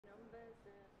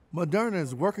Moderna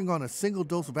is working on a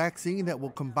single-dose vaccine that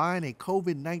will combine a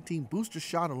COVID-19 booster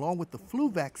shot along with the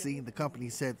flu vaccine, the company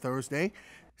said Thursday.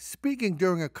 Speaking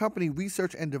during a company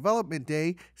research and development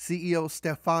day, CEO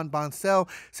Stéphane Bancel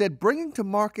said bringing to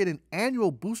market an annual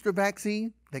booster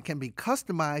vaccine that can be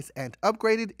customized and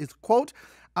upgraded is, quote,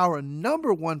 our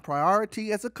number one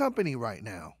priority as a company right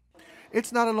now.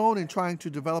 It's not alone in trying to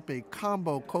develop a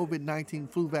combo COVID-19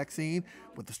 flu vaccine,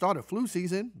 with the start of flu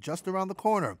season just around the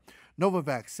corner.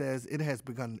 Novavax says it has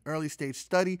begun an early-stage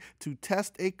study to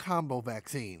test a combo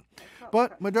vaccine.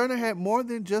 But Moderna had more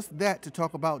than just that to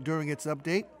talk about during its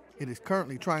update. It is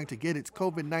currently trying to get its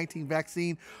COVID-19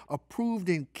 vaccine approved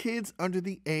in kids under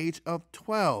the age of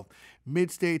 12.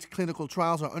 Mid-stage clinical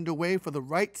trials are underway for the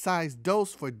right size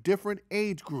dose for different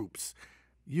age groups.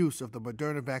 Use of the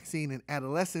Moderna vaccine in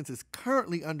adolescents is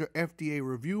currently under FDA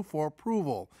review for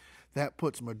approval. That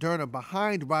puts Moderna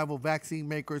behind rival vaccine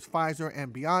makers Pfizer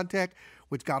and BioNTech,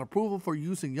 which got approval for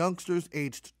use in youngsters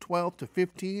aged 12 to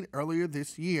 15 earlier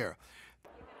this year.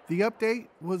 The update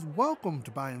was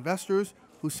welcomed by investors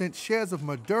who sent shares of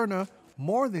Moderna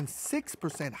more than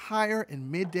 6% higher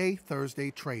in midday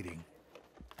Thursday trading.